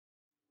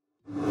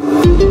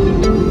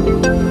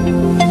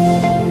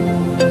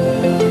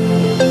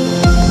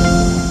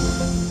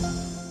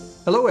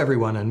Hello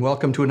everyone, and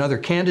welcome to another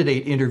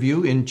candidate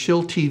interview in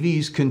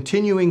chillTV's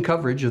continuing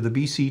coverage of the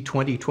BC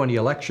 2020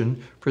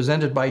 election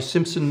presented by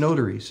Simpson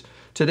Notaries.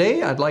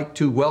 Today I'd like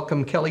to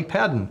welcome Kelli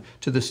Paddon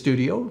to the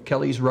studio.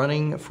 Kelli's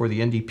running for the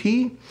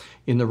NDP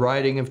in the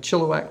riding of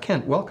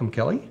Chilliwack-Kent. Welcome,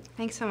 Kelli.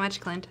 Thanks so much,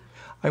 Clint.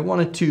 I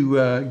wanted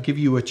to give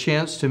you a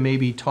chance to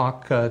maybe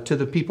talk to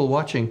the people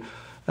watching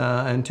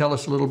and tell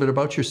us a little bit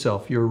about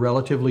yourself. You're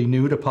relatively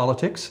new to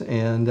politics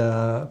and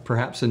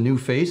perhaps a new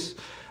face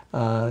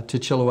to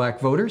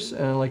Chilliwack voters,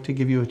 and I'd like to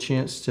give you a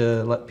chance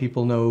to let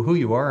people know who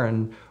you are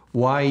and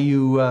why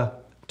you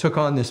took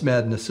on this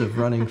madness of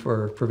running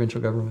for provincial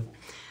government.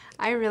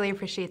 I really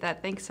appreciate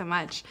that. Thanks so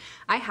much.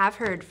 I have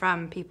heard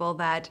from people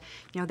that,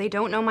 they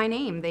don't know my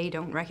name, they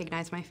don't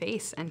recognize my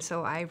face, and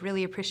so I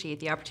really appreciate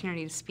the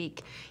opportunity to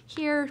speak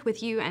here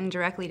with you and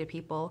directly to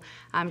people,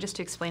 just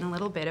to explain a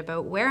little bit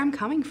about where I'm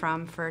coming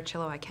from for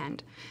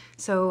Chilliwack-Kent.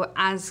 So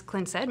as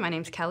Clint said, my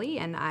name's Kelli,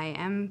 and I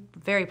am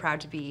very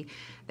proud to be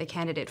the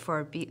candidate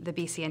for the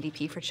BC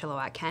NDP for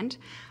Chilliwack-Kent.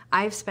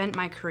 I've spent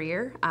my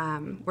career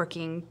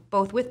working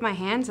both with my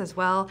hands as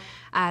well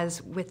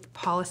as with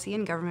policy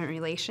and government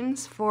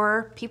relations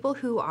for people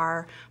who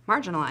are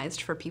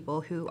marginalized, for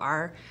people who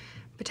are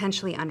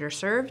potentially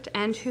underserved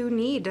and who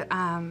need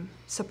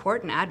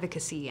support and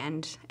advocacy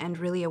and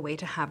really a way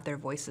to have their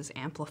voices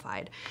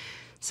amplified.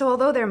 So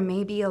although there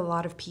may be a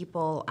lot of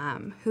people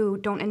who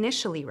don't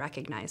initially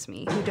recognize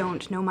me, who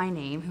don't know my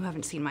name, who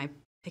haven't seen my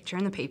picture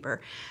in the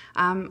paper,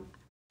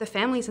 the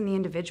families and the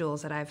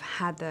individuals that I've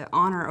had the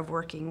honor of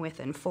working with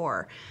and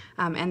for,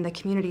 and the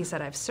communities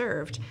that I've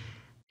served,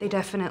 they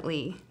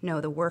definitely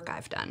know the work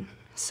I've done.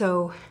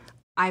 So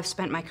I've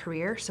spent my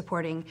career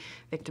supporting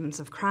victims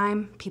of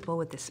crime, people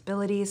with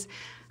disabilities,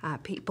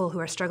 people who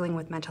are struggling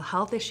with mental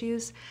health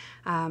issues.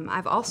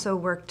 I've also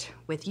worked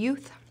with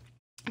youth,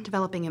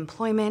 developing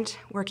employment,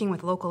 working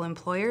with local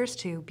employers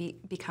to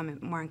become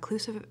more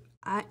inclusive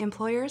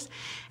employers,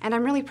 and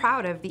I'm really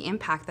proud of the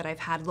impact that I've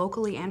had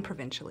locally and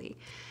provincially.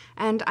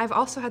 And I've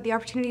also had the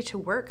opportunity to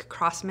work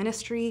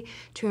cross-ministry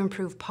to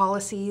improve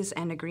policies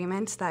and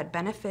agreements that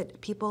benefit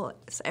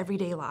people's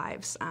everyday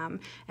lives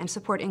and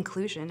support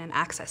inclusion and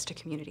access to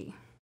community.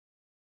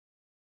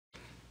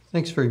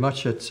 Thanks very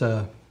much. It's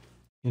an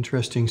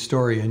interesting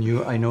story, and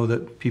I know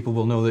that people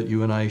will know that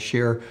you and I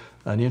share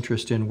an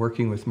interest in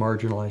working with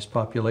marginalized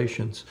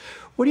populations.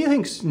 What do you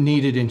think's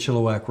needed in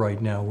Chilliwack right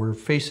now?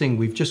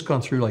 We've just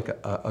gone through like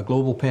a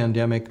global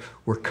pandemic.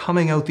 We're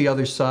coming out the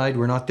other side.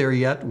 We're not there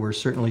yet. We're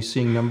certainly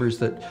seeing numbers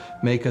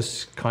that make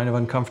us kind of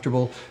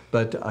uncomfortable,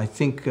 but I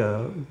think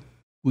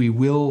we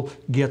will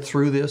get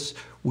through this.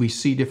 We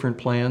see different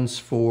plans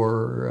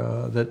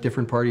for that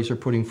different parties are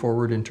putting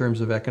forward in terms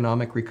of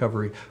economic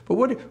recovery. But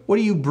what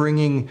are you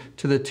bringing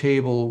to the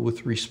table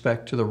with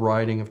respect to the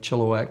riding of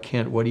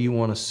Chilliwack-Kent? What do you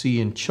want to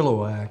see in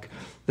Chilliwack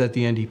that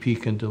the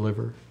NDP can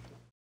deliver?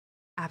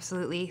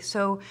 Absolutely.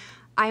 So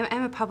I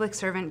am a public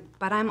servant,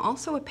 but I'm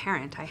also a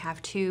parent. I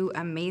have two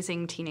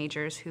amazing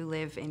teenagers who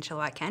live in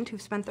Chilliwack-Kent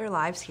who've spent their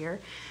lives here,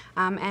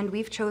 and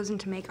we've chosen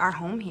to make our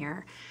home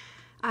here.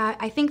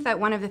 I think that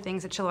one of the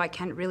things that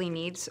Chilliwack-Kent really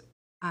needs,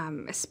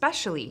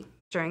 especially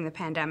during the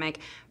pandemic,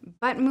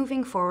 but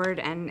moving forward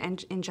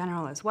and in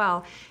general as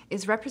well,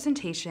 is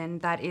representation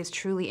that is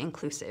truly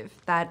inclusive,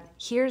 that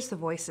hears the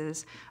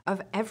voices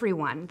of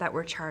everyone that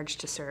we're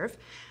charged to serve,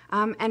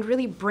 and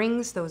really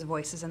brings those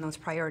voices and those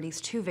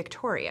priorities to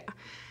Victoria.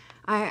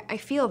 I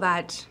feel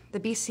that the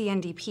BC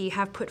NDP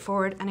have put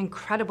forward an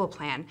incredible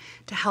plan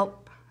to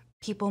help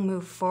people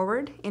move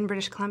forward in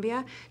British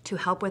Columbia, to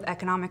help with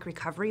economic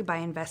recovery by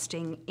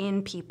investing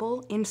in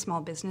people, in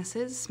small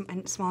businesses,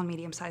 and small and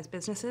medium-sized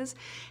businesses,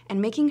 and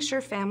making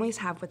sure families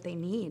have what they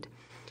need.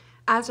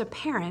 As a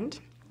parent,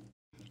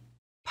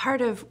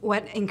 part of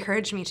what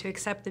encouraged me to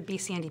accept the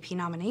BC NDP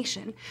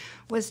nomination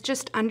was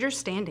just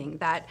understanding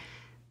that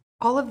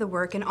all of the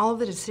work and all of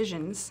the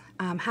decisions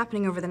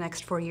happening over the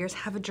next 4 years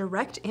have a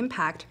direct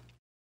impact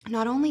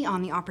not only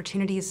on the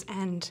opportunities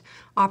and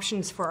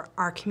options for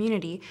our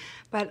community,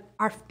 but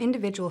our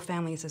individual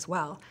families as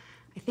well.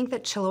 I think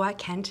that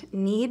Chilliwack-Kent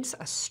needs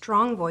a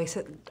strong voice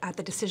at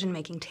the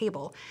decision-making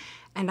table,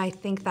 and I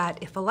think that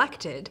if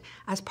elected,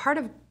 as part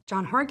of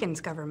John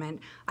Horgan's government,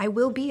 I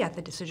will be at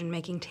the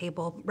decision-making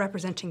table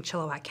representing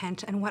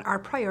Chilliwack-Kent and what our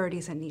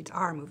priorities and needs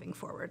are moving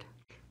forward.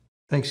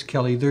 Thanks,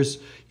 Kelli.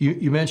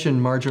 You mentioned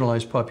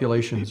marginalized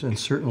populations, and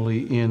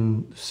certainly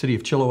in the city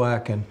of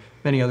Chilliwack and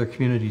many other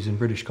communities in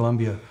British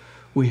Columbia,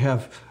 we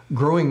have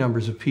growing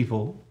numbers of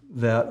people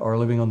that are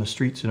living on the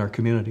streets in our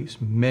communities.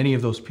 Many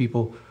of those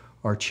people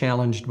are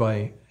challenged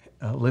by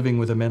living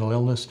with a mental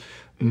illness.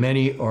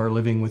 Many are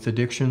living with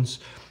addictions.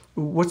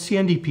 What's the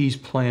NDP's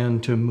plan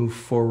to move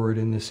forward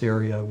in this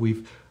area?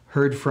 We've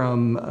heard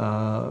from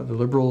the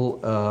Liberal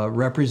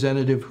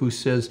representative who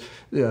says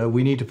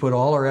we need to put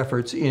all our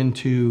efforts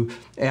into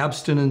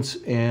abstinence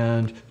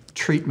and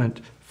treatment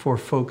for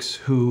folks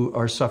who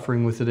are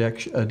suffering with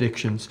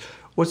addictions.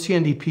 What's the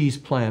NDP's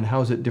plan?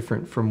 How is it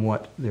different from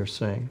what they're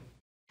saying?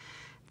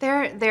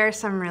 There are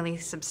some really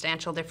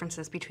substantial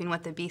differences between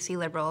what the BC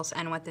Liberals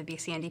and what the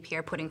BC NDP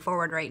are putting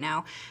forward right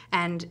now,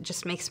 and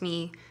just makes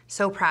me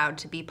so proud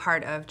to be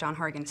part of John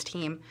Horgan's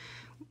team.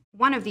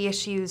 One of the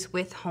issues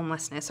with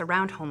homelessness,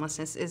 around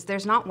homelessness, is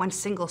there's not one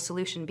single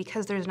solution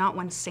because there's not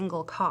one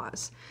single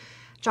cause.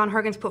 John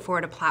Horgan's put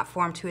forward a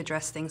platform to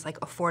address things like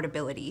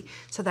affordability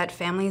so that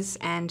families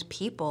and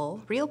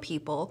people, real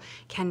people,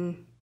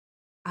 can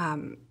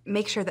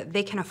make sure that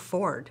they can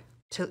afford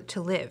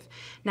to live.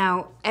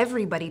 Now,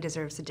 everybody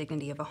deserves the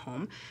dignity of a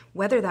home,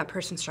 whether that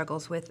person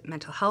struggles with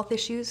mental health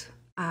issues,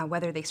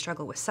 whether they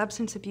struggle with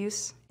substance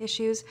abuse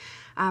issues,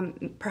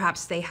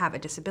 perhaps they have a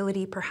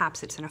disability,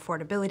 perhaps it's an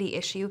affordability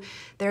issue.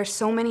 There are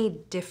so many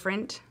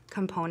different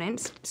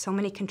components, so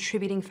many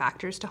contributing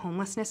factors to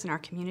homelessness in our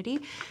community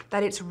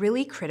that it's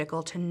really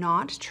critical to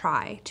not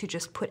try to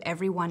just put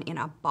everyone in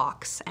a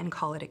box and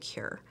call it a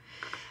cure.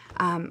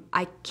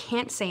 I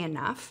can't say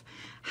enough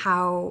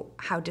how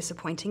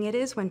disappointing it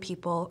is when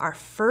people are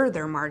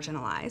further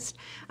marginalized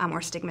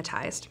or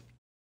stigmatized.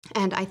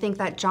 And I think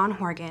that John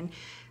Horgan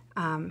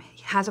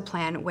has a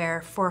plan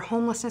where for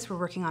homelessness, we're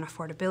working on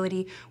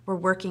affordability, we're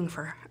working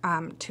for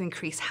to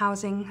increase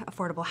housing,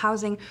 affordable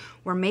housing.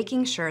 We're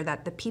making sure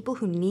that the people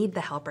who need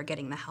the help are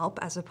getting the help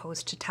as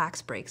opposed to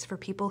tax breaks for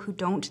people who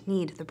don't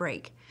need the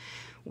break.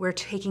 We're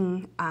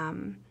taking,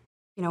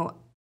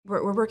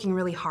 we're working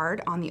really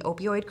hard on the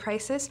opioid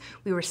crisis.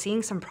 We were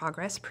seeing some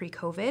progress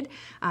pre-COVID,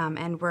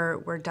 and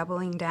we're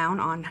doubling down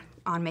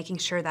on making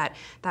sure that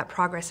that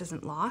progress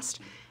isn't lost.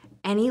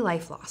 Any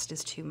life lost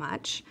is too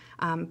much,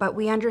 but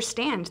we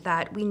understand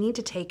that we need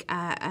to take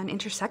an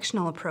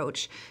intersectional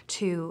approach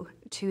to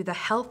the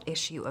health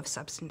issue of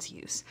substance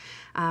use.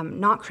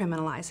 Not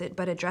criminalize it,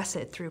 but address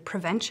it through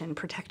prevention,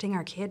 protecting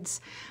our kids,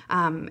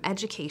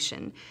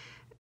 education.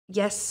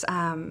 Yes,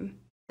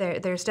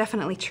 there's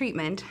definitely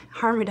treatment.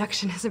 Harm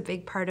reduction is a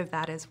big part of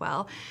that as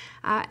well.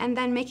 And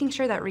then making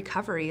sure that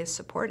recovery is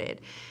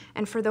supported.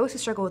 And for those who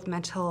struggle with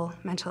mental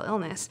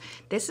illness,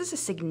 this is a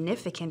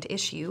significant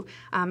issue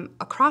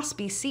across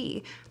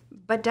BC,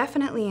 but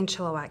definitely in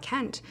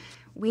Chilliwack-Kent.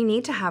 We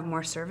need to have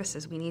more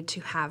services. We need to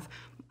have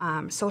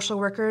social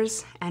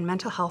workers and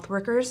mental health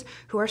workers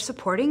who are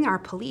supporting our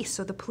police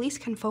so the police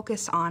can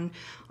focus on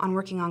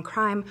working on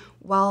crime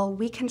while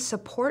we can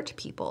support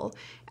people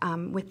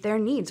with their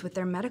needs, with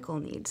their medical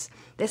needs.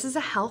 This is a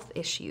health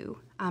issue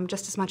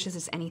just as much as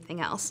it's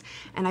anything else.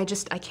 And I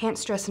can't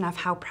stress enough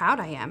how proud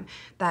I am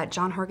that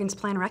John Horgan's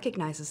plan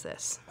recognizes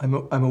this. I'm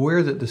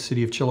aware that the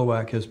City of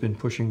Chilliwack has been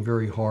pushing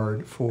very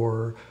hard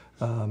for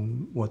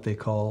what they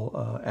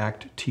call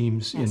ACT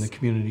teams in the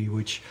community,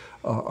 which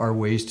are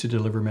ways to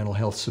deliver mental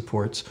health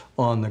supports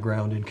on the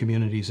ground in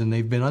communities. And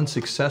they've been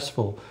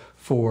unsuccessful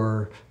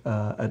for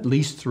at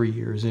least 3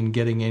 years in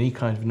getting any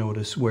kind of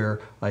notice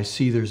where I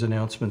see there's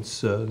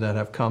announcements that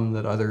have come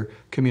that other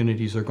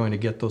communities are going to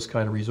get those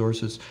kind of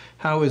resources.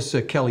 How is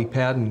Kelli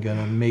Paddon going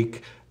to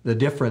make the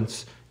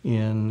difference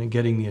in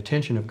getting the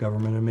attention of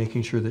government and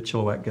making sure that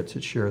Chilliwack gets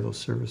its share of those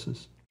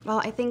services?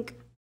 Well, I think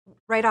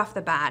right off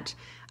the bat,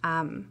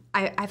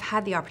 I've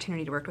had the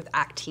opportunity to work with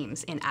ACT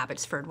teams in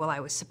Abbotsford while I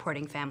was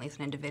supporting families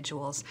and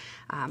individuals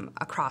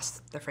across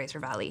the Fraser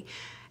Valley.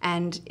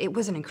 And it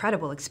was an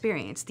incredible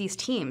experience. These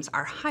teams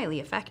are highly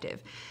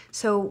effective.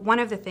 So one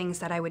of the things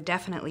that I would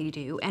definitely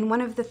do, and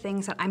one of the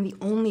things that I'm the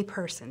only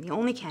person, the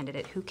only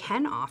candidate who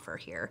can offer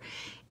here,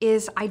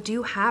 is I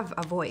do have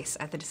a voice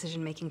at the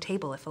decision-making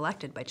table if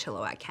elected by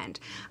Chilliwack-Kent.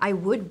 I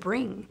would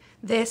bring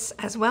this,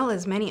 as well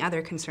as many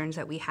other concerns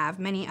that we have,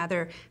 many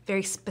other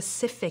very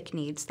specific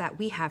needs that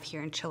we have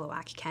here in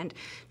Chilliwack-Kent,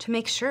 to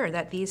make sure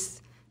that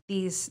these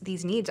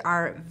needs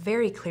are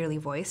very clearly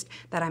voiced,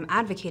 that I'm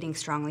advocating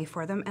strongly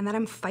for them, and that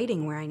I'm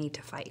fighting where I need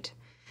to fight.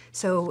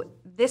 So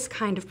this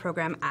kind of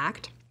program,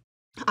 ACT,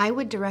 I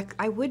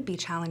would be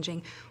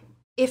challenging,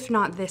 if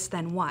not this,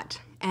 then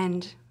what?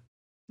 And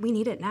we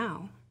need it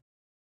now.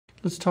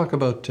 Let's talk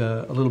about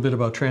a little bit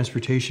about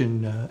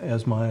transportation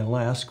as my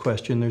last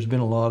question. There's been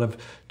a lot of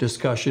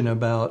discussion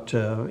about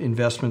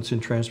investments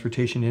in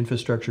transportation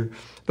infrastructure,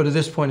 but at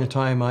this point in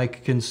time, I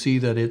can see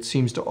that it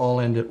seems to all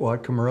end at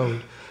Whatcom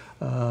Road.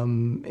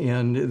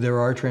 And there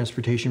are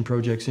transportation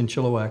projects in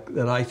Chilliwack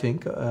that I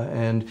think,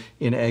 and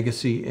in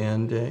Agassiz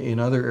and in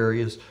other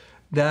areas,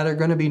 that are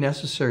going to be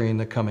necessary in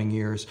the coming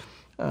years.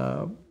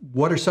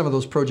 What are some of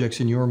those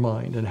projects in your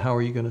mind, and how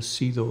are you going to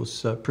see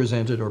those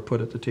presented or put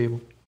at the table?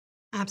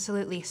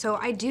 Absolutely. So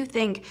I do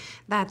think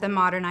that the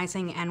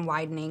modernizing and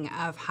widening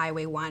of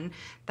Highway 1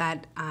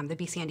 that the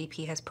BC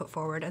NDP has put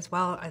forward, as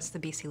well as the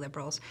BC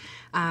Liberals,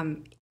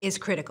 is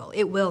critical.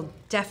 It will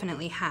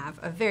definitely have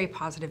a very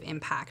positive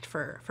impact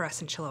for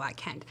us in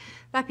Chilliwack-Kent.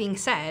 That being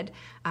said,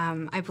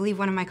 I believe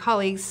one of my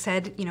colleagues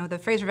said, the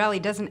Fraser Valley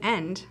doesn't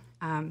end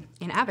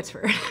in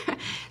Abbotsford.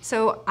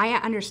 So I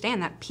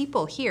understand that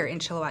people here in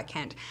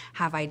Chilliwack-Kent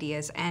have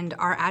ideas and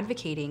are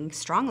advocating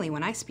strongly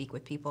when I speak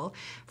with people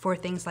for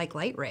things like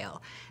light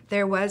rail.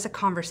 There was a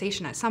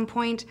conversation at some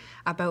point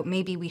about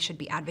maybe we should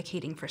be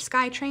advocating for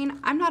SkyTrain.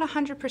 I'm not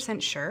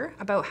 100% sure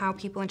about how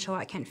people in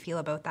Chilliwack-Kent feel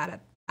about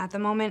that at the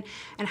moment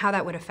and how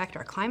that would affect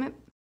our climate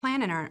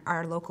plan in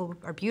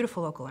our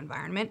beautiful local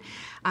environment.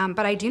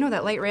 But I do know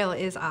that light rail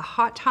is a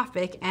hot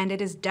topic, and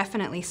it is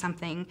definitely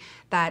something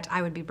that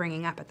I would be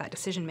bringing up at that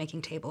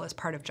decision-making table as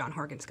part of John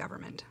Horgan's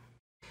government.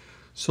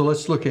 So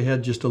let's look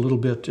ahead just a little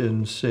bit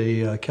and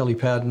say Kelli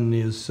Paddon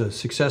is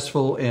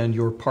successful and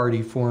your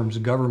party forms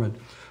government.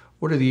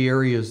 What are the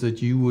areas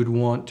that you would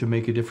want to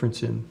make a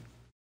difference in?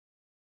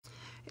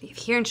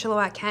 Here in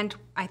Chilliwack-Kent,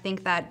 I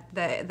think that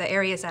the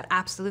areas that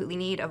absolutely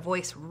need a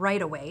voice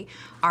right away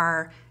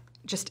are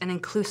just an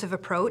inclusive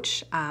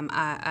approach,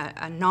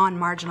 a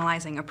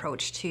non-marginalizing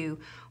approach to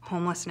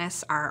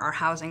homelessness, our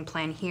housing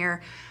plan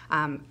here.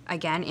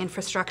 Again,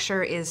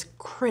 infrastructure is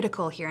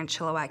critical here in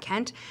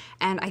Chilliwack-Kent,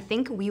 and I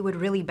think we would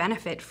really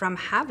benefit from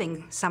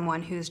having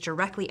someone who's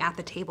directly at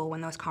the table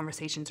when those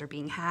conversations are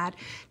being had,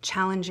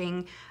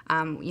 challenging,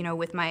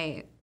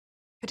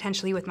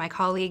 potentially with my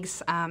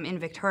colleagues in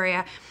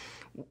Victoria,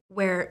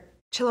 where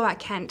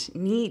Chilliwack-Kent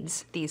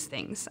needs these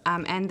things,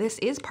 and this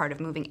is part of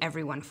moving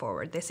everyone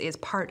forward. This is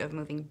part of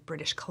moving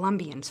British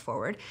Columbians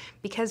forward,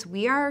 because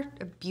we are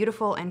a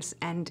beautiful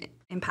and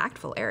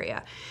impactful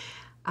area.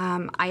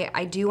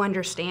 I do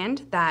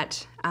understand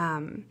that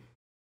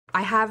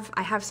I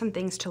have some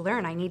things to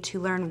learn. I need to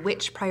learn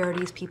which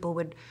priorities people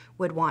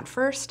would want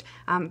first.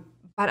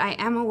 But I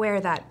am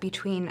aware that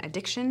between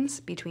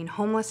addictions, between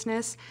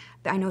homelessness,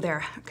 I know there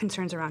are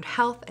concerns around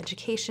health,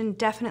 education,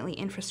 definitely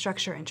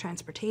infrastructure and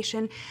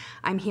transportation.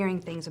 I'm hearing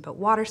things about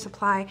water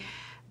supply.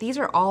 These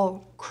are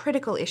all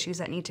critical issues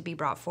that need to be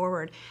brought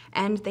forward,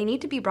 and they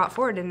need to be brought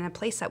forward in a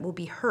place that will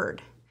be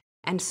heard.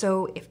 And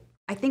so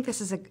I think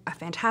this is a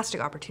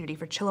fantastic opportunity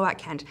for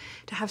Chilliwack-Kent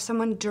to have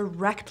someone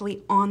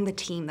directly on the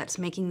team that's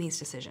making these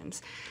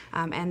decisions,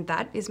 and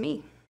that is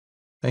me.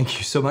 Thank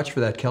you so much for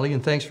that, Kelli,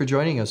 and thanks for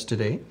joining us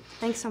today.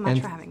 Thanks so much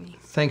for having me.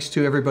 Thanks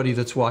to everybody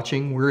that's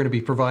watching. We're going to be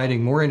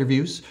providing more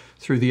interviews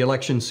through the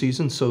election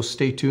season, so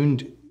stay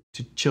tuned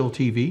to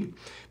chillTV.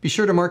 Be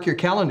sure to mark your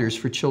calendars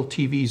for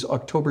chillTV's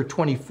October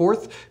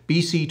 24th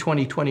BC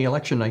 2020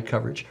 election night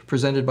coverage,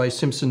 presented by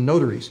Simpson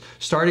Notaries,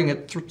 starting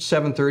at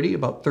 7:30,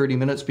 about 30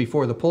 minutes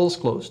before the polls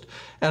closed.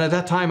 And at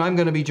that time, I'm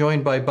going to be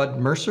joined by Bud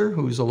Mercer,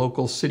 who's a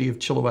local City of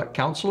Chilliwack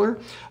councillor,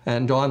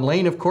 and Don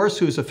Lane, of course,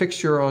 who's a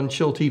fixture on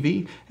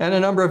chillTV, and a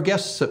number of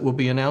guests that we'll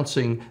be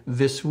announcing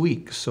this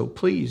week. So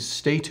please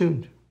stay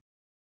tuned.